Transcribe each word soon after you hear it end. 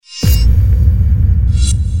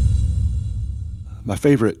my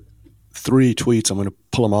favorite 3 tweets, I'm going to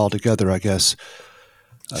pull them all together, I guess,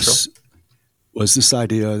 Sure. was this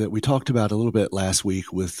idea that we talked about a little bit last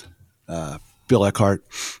week with Bill Eckhart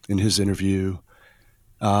in his interview.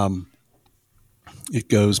 It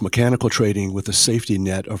goes, mechanical trading with a safety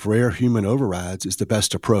net of rare human overrides is the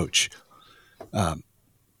best approach.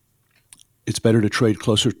 It's better to trade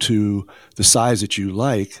closer to the size that you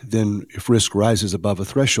like than, if risk rises above a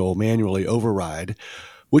threshold, manually override,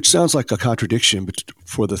 which sounds like a contradiction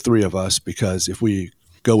for the 3 of us, because if we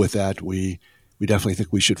go with that, we definitely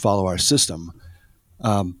think we should follow our system.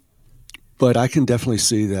 But I can definitely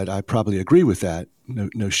see that I probably agree with that.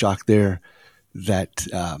 No shock there, that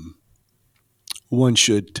one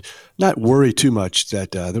should not worry too much.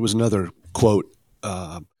 That there was another quote,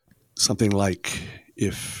 something like,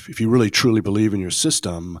 if you really truly believe in your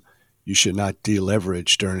system, you should not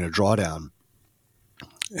deleverage during a drawdown.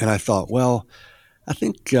 And I thought, well, I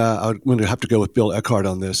think I'm going to have to go with Bill Eckhart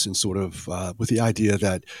on this, and sort of with the idea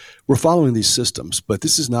that we're following these systems, but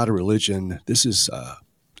this is not a religion. This is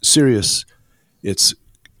serious. It's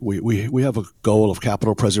we have a goal of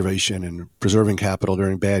capital preservation and preserving capital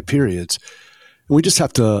during bad periods, and we just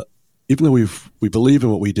have to, even though we believe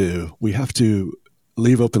in what we do, we have to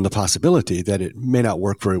leave open the possibility that it may not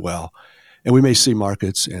work very well, and we may see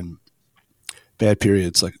markets in bad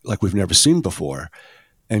periods like we've never seen before,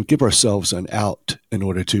 and give ourselves an out in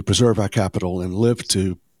order to preserve our capital and live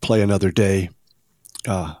to play another day.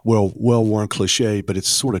 Well-worn cliche, but it's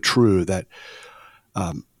sort of true that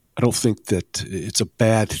I don't think that it's a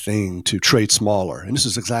bad thing to trade smaller. And this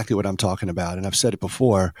is exactly what I'm talking about. And I've said it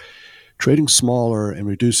before, trading smaller and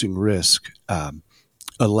reducing risk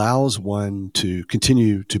allows one to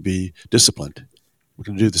continue to be disciplined. We're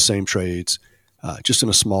going to do the same trades just in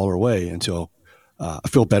a smaller way until I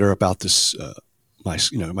feel better about this,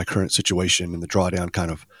 my current situation, and the drawdown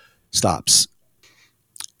kind of stops.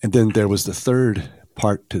 And then there was the third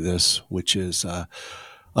part to this, which is a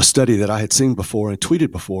study that I had seen before and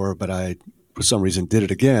tweeted before, but I, for some reason, did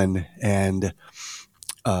it again. And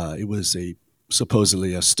it was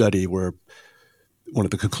supposedly a study where one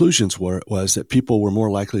of the conclusions was that people were more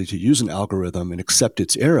likely to use an algorithm and accept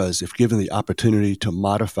its errors if given the opportunity to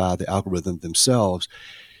modify the algorithm themselves,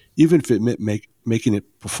 even if it meant making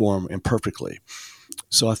it perform imperfectly.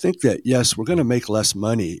 So I think that, yes, we're going to make less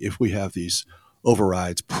money if we have these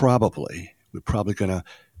overrides. Probably.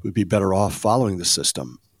 We'd be better off following the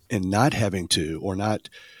system and not having to, or not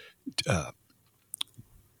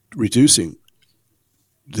reducing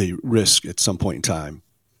the risk at some point in time.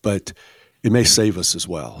 But it may save us as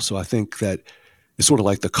well. So I think that it's sort of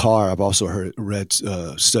like the car. I've also read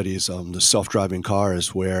studies on the self-driving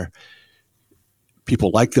cars where people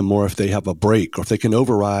like them more if they have a brake or if they can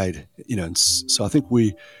override. And so I think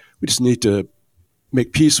we just need to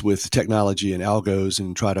make peace with technology and algos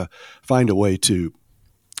and try to find a way to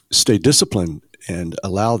stay disciplined and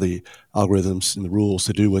allow the algorithms and the rules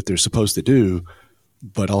to do what they're supposed to do,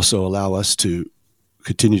 but also allow us to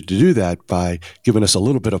continue to do that by giving us a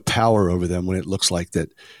little bit of power over them when it looks like that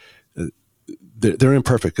they're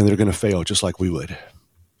imperfect and they're going to fail just like we would.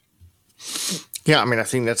 Yeah, I mean, I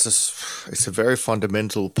think it's a very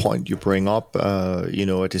fundamental point you bring up.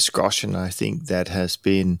 A discussion I think that has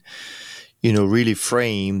been, really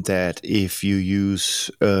framed that if you use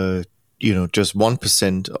just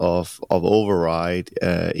 1% of override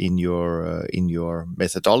in your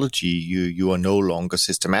methodology, you are no longer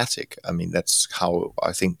systematic. I mean, that's how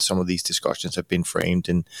I think some of these discussions have been framed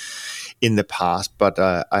in the past. But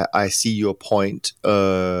I see your point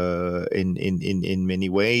in many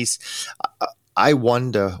ways. I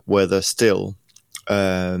wonder whether still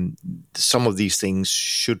some of these things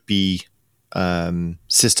should be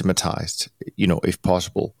systematized, if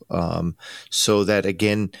possible, so that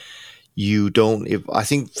again. I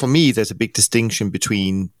think for me, there's a big distinction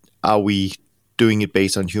between, are we doing it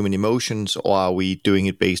based on human emotions or are we doing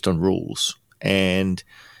it based on rules? And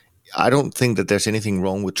I don't think that there's anything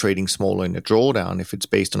wrong with trading smaller in a drawdown if it's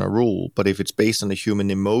based on a rule, but if it's based on a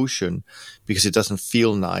human emotion because it doesn't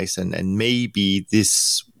feel nice and maybe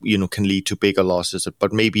this, can lead to bigger losses,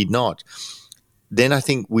 but maybe not, then I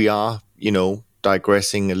think we are,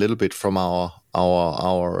 digressing a little bit from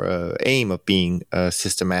our aim of being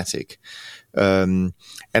systematic. And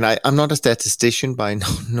I'm not a statistician by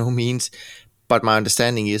no means, but my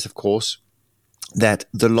understanding is, of course, that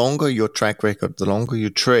the longer your track record, the longer you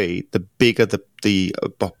trade, the bigger the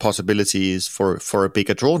possibility is for a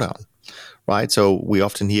bigger drawdown, right? So we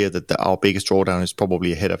often hear that our biggest drawdown is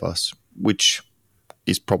probably ahead of us, which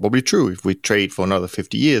is probably true. If we trade for another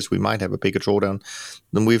 50 years, we might have a bigger drawdown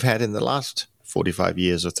than we've had in the last 45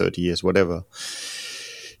 years or 30 years, whatever.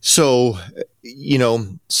 So,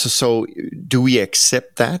 so do we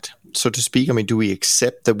accept that, so to speak? I mean, do we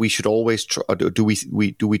accept that we should always try, or do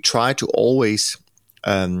we try to always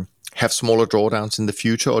have smaller drawdowns in the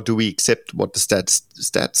future, or do we accept what the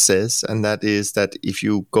stat says, and that is that if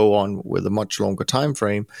you go on with a much longer time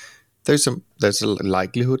frame, there's a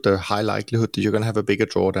high likelihood that you're going to have a bigger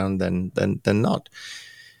drawdown than not.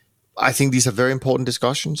 I think these are very important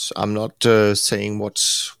discussions. I'm not saying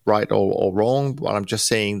what's right or wrong, but I'm just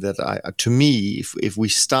saying that to me, if we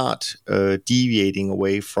start deviating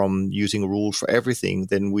away from using rules for everything,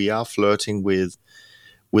 then we are flirting with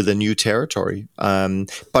a new territory.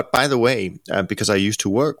 But by the way, because I used to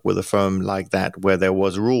work with a firm like that where there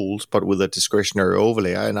was rules, but with a discretionary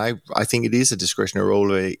overlay, and I think it is a discretionary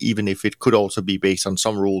overlay, even if it could also be based on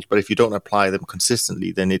some rules. But if you don't apply them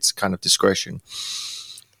consistently, then it's kind of discretion.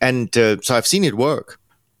 And so I've seen it work.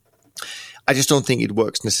 I just don't think it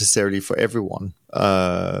works necessarily for everyone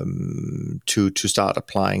to start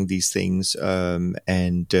applying these things. And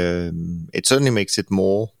it certainly makes it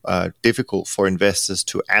more difficult for investors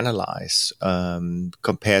to analyze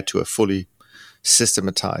compared to a fully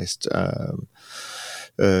systematized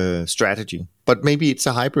strategy. But maybe it's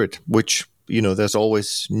a hybrid, which, there's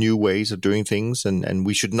always new ways of doing things, and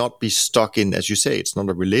we should not be stuck in, as you say, it's not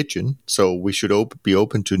a religion, so we should be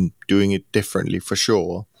open to doing it differently for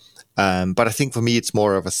sure. But I think for me, it's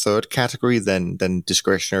more of a third category than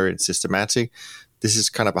discretionary and systematic. This is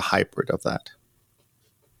kind of a hybrid of that.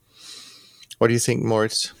 What do you think,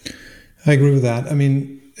 Moritz? I agree with that. I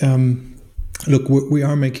mean, look, we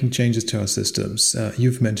are making changes to our systems.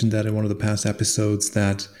 You've mentioned that in one of the past episodes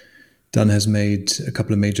that Dunn has made a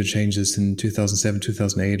couple of major changes in 2007,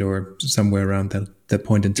 2008, or somewhere around that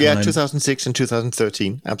point in time. Yeah, 2006 and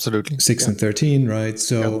 2013, absolutely. 6 and 13, right?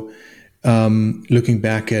 So looking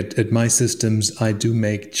back at my systems, I do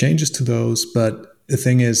make changes to those, but the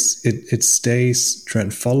thing is, it stays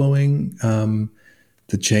trend following.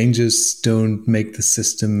 The changes don't make the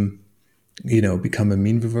system, become a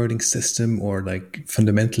mean reverting system or like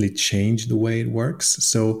fundamentally change the way it works.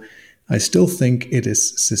 So I still think it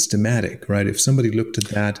is systematic, right? If somebody looked at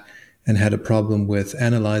that and had a problem with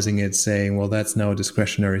analyzing it, saying, well, that's now a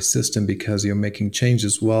discretionary system because you're making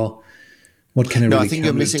changes, well, what can it really I think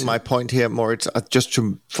you're missing my point here, Moritz.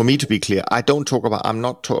 For me to be clear, I'm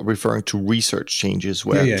not referring to research changes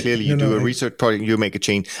where clearly you do a research project, you make a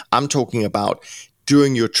change. I'm talking about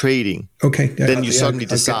during your trading. Okay. Then you suddenly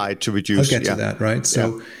decide to reduce. I'll get to that, right?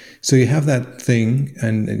 So you have that thing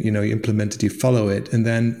and you implement it, you follow it. And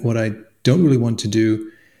then what I don't really want to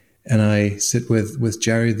do, and I sit with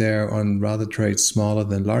Jerry there on rather trades smaller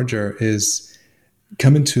than larger, is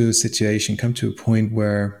come to a point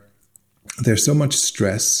where there's so much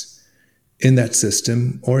stress in that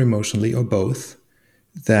system, or emotionally, or both,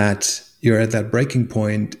 that you're at that breaking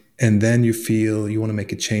point, and then you feel you want to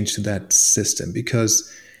make a change to that system. Because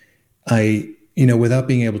without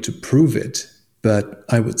being able to prove it, but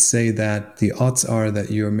I would say that the odds are that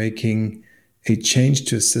you're making a change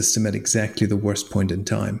to a system at exactly the worst point in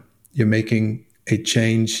time. You're making a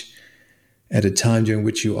change at a time during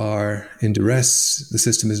which you are in duress, the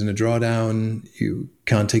system is in a drawdown, you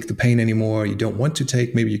can't take the pain anymore, you don't want to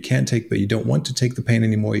take, maybe you can take, but you don't want to take the pain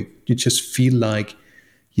anymore. You just feel like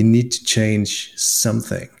you need to change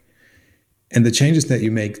something. And the changes that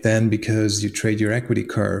you make then, because you trade your equity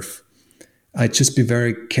curve, I'd just be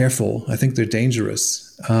very careful. I think they're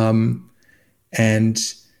dangerous. And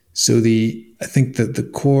so I think that the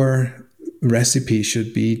core recipe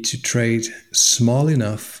should be to trade small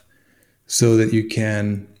enough so that you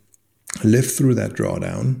can live through that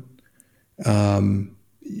drawdown. And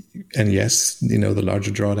yes, the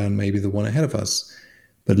larger drawdown may be the one ahead of us,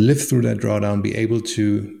 but live through that drawdown, be able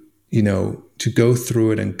to, to go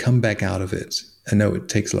through it and come back out of it. I know it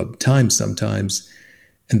takes a lot of time sometimes,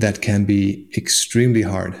 and that can be extremely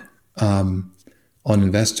hard on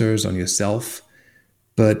investors, on yourself,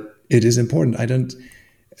 but it is important.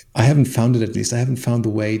 I haven't found it, at least. I haven't found the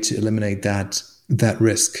way to eliminate that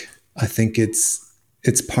risk. I think it's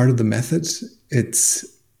part of the method. It's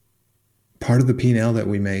part of the P&L that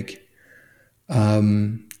we make.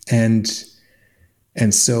 And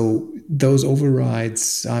so those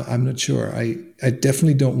overrides, I'm not sure. I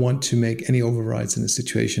definitely don't want to make any overrides in a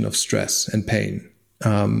situation of stress and pain.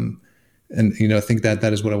 And I think that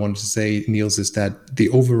is what I wanted to say, Niels, is that the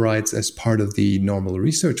overrides as part of the normal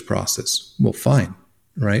research process, well, fine,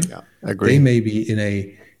 right? Yeah, I agree. They may be in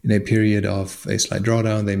a period of a slight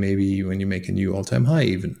drawdown. They may be when you make a new all-time high,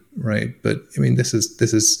 even, right? But I mean, this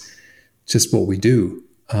is just what we do.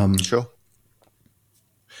 Sure.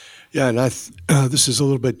 Yeah, and this is a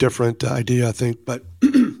little bit different idea, I think, but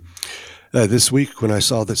This week, when I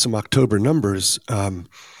saw that some October numbers,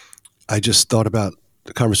 I just thought about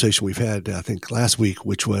the conversation we've had, I think, last week,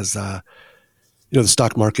 which was, the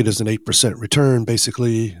stock market is an 8% return,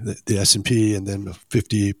 basically, the S&P, and then a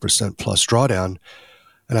 50% plus drawdown.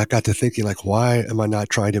 And I got to thinking, like, why am I not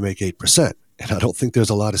trying to make 8%? And I don't think there's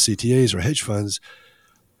a lot of CTAs or hedge funds,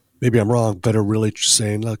 maybe I'm wrong, but are really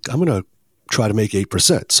saying, look, I'm going to try to make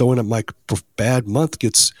 8%. So when my bad month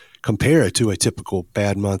gets compared to a typical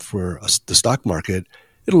bad month for the stock market,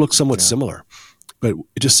 it'll look somewhat similar. But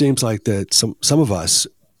it just seems like that some of us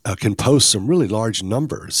can post some really large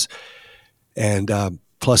numbers and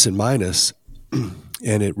plus and minus,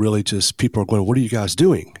 and it really just, people are going, what are you guys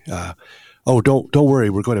doing? Don't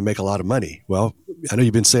worry, we're going to make a lot of money. Well, I know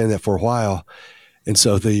you've been saying that for a while, and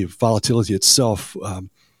so the volatility itself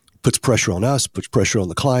puts pressure on us, puts pressure on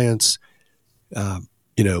the clients,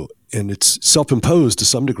 and it's self-imposed to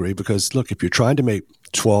some degree because, look, if you're trying to make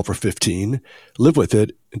 12 or 15, live with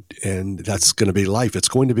it, and that's going to be life. It's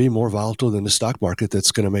going to be more volatile than the stock market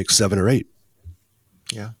that's going to make 7 or 8.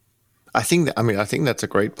 Yeah. I think that's a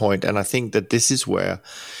great point. And I think that this is where,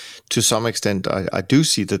 to some extent, I do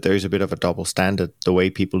see that there is a bit of a double standard, the way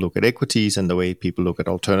people look at equities and the way people look at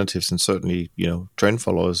alternatives, and certainly, trend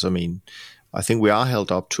followers. I mean, I think we are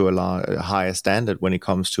held up to a higher standard when it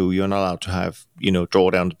comes to, you're not allowed to have,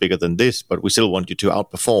 drawdowns bigger than this, but we still want you to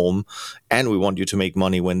outperform, and we want you to make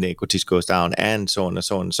money when the equities goes down, and so on and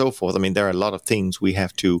so on and so forth. I mean, there are a lot of things we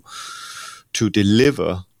have to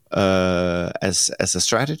deliver as a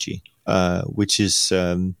strategy, which is,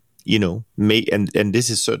 and this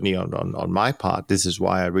is certainly on my part. This is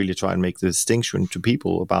why I really try and make the distinction to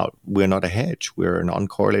people about, we're not a hedge, we're an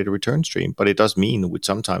uncorrelated return stream. But it does mean that we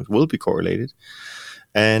sometimes will be correlated,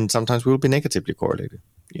 and sometimes we'll be negatively correlated.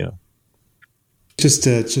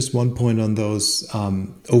 Just one point on those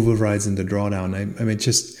overrides in the drawdown. I mean,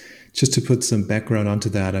 just to put some background onto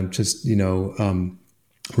that, I'm just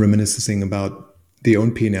reminiscing about the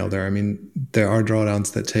own P&L there. I mean, there are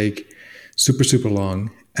drawdowns that take super, super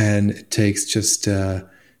long, and it takes just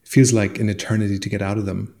feels like an eternity to get out of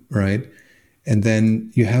them, right? And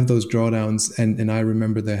then you have those drawdowns, and I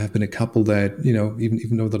remember there have been a couple that,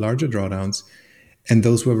 even though the larger drawdowns, and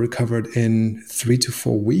those were recovered in 3 to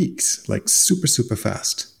 4 weeks, like super, super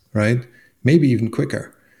fast, right? Maybe even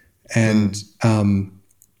quicker. And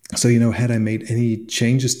so, had I made any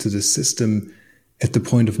changes to the system at the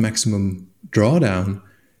point of maximum drawdown,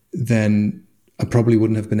 then I probably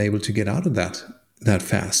wouldn't have been able to get out of that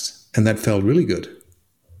fast. And that felt really good.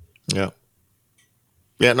 Yeah.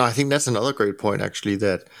 Yeah, no, I think that's another great point, actually,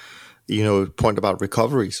 that, point about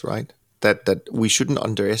recoveries, right? That we shouldn't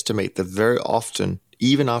underestimate that very often,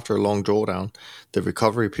 even after a long drawdown, the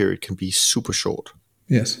recovery period can be super short.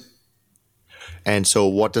 Yes. And so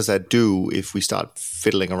what does that do if we start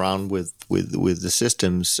fiddling around with the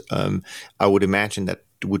systems? I would imagine that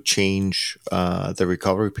would change the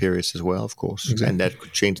recovery periods as well, of course. Exactly. And that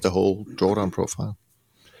could change the whole drawdown profile.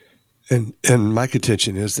 And my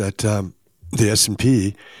contention is that the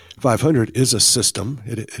S&P 500 is a system.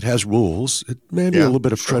 It has rules. It may be a little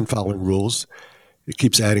bit of trend following rules. It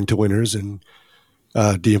keeps adding to winners and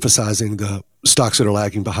de-emphasizing the stocks that are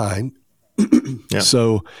lagging behind.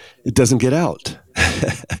 So it doesn't get out.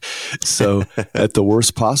 So at the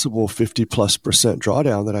worst possible 50+%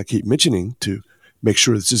 drawdown that I keep mentioning to make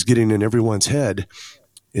sure this is getting in everyone's head,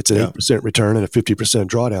 it's an 8% return and a 50%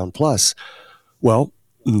 drawdown plus. Well,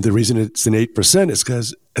 the reason it's an 8% is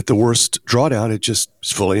because at the worst drawdown, it just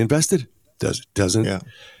is fully invested. Doesn't. Yeah.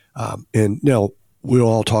 And we'll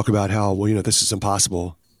all talk about how, this is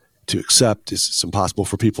impossible to accept. It's impossible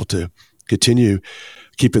for people to continue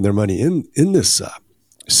keeping their money in this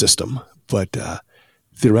system. But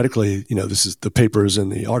theoretically, this is the papers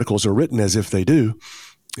and the articles are written as if they do.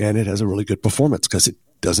 And it has a really good performance because it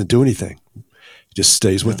doesn't do anything. It just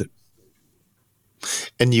stays with it.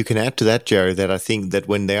 And you can add to that, Jerry, that I think that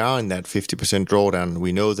when they are in that 50% drawdown,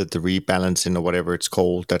 we know that the rebalancing or whatever it's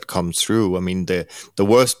called that comes through. I mean, the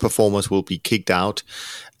worst performers will be kicked out,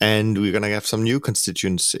 and we're going to have some new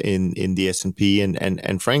constituents in the S&P.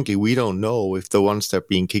 And frankly, we don't know if the ones that are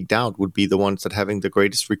being kicked out would be the ones that are having the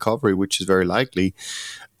greatest recovery, which is very likely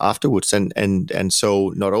afterwards. And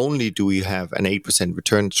so not only do we have an 8%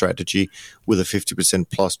 return strategy with a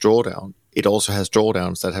 50% plus drawdown, it also has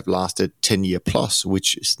drawdowns that have lasted 10-year plus,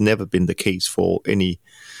 which has never been the case for any,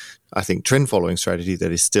 I think, trend following strategy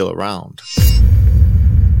that is still around.